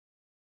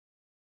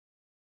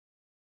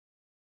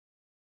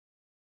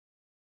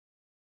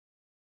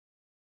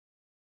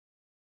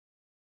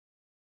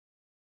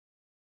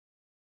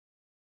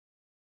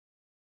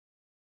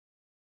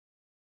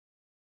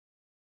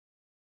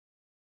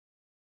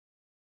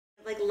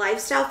Like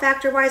lifestyle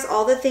factor wise,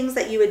 all the things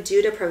that you would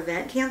do to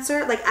prevent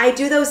cancer, like I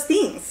do those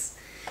things,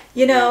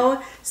 you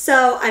know?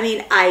 So, I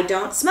mean, I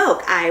don't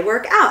smoke. I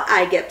work out.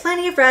 I get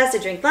plenty of rest. I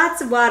drink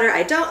lots of water.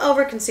 I don't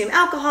overconsume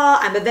alcohol.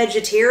 I'm a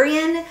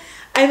vegetarian.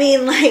 I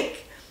mean,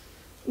 like,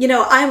 you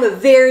know, I'm a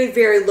very,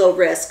 very low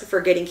risk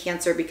for getting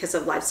cancer because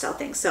of lifestyle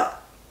things. So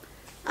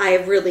I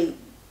have really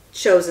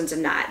chosen to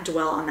not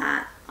dwell on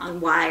that,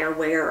 on why or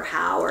where or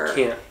how,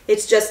 or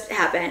it's just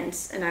happened.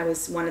 And I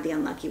was one of the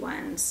unlucky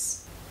ones.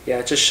 Yeah,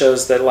 it just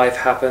shows that life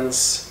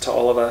happens to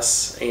all of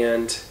us,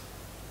 and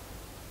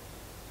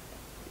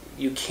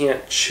you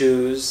can't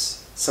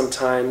choose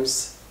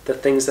sometimes the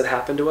things that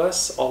happen to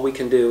us. All we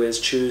can do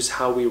is choose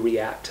how we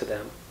react to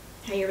them.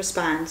 How you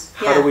respond.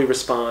 How do we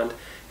respond?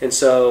 And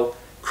so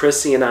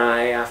Chrissy and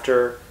I,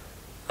 after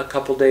a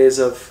couple days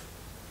of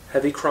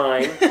heavy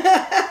crying,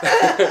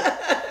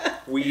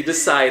 we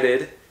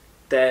decided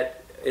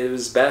that it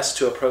was best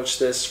to approach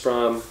this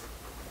from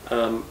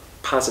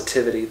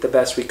positivity the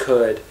best we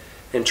could,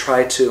 and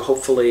try to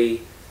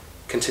hopefully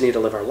continue to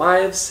live our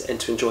lives and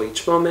to enjoy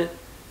each moment.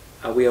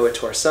 We owe it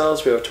to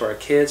ourselves, we owe it to our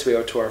kids, we owe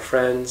it to our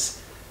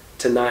friends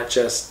to not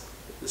just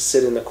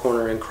sit in the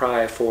corner and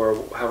cry for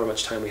however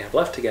much time we have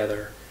left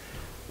together.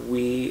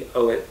 We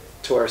owe it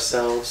to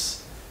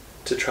ourselves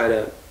to try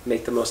to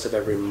make the most of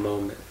every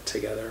moment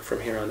together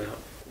from here on out.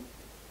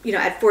 You know,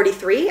 at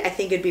 43, I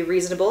think it'd be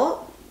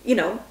reasonable. You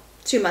know,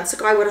 2 months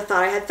ago, I would have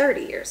thought I had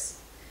 30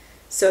 years.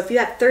 So if you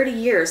have 30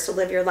 years to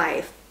live your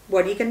life,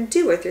 what are you going to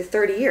do with your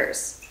 30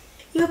 years?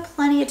 You have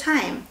plenty of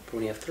time.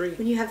 When you have 3.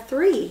 When you have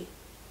 3,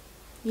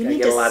 you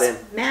need to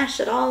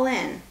smash it all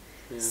in.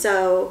 Yeah.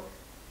 So,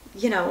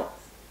 you know,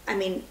 I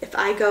mean, if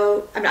I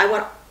go, I mean,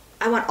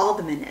 I want all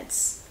the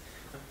minutes.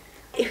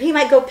 He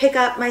might go pick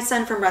up my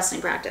son from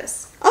wrestling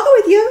practice. I'll go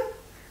with you.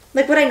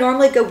 Like, would I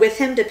normally go with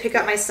him to pick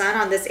up my son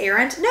on this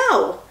errand?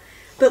 No.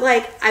 But,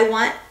 like, I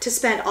want to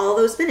spend all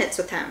those minutes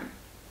with him.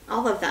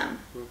 All of them.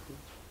 Mm-hmm.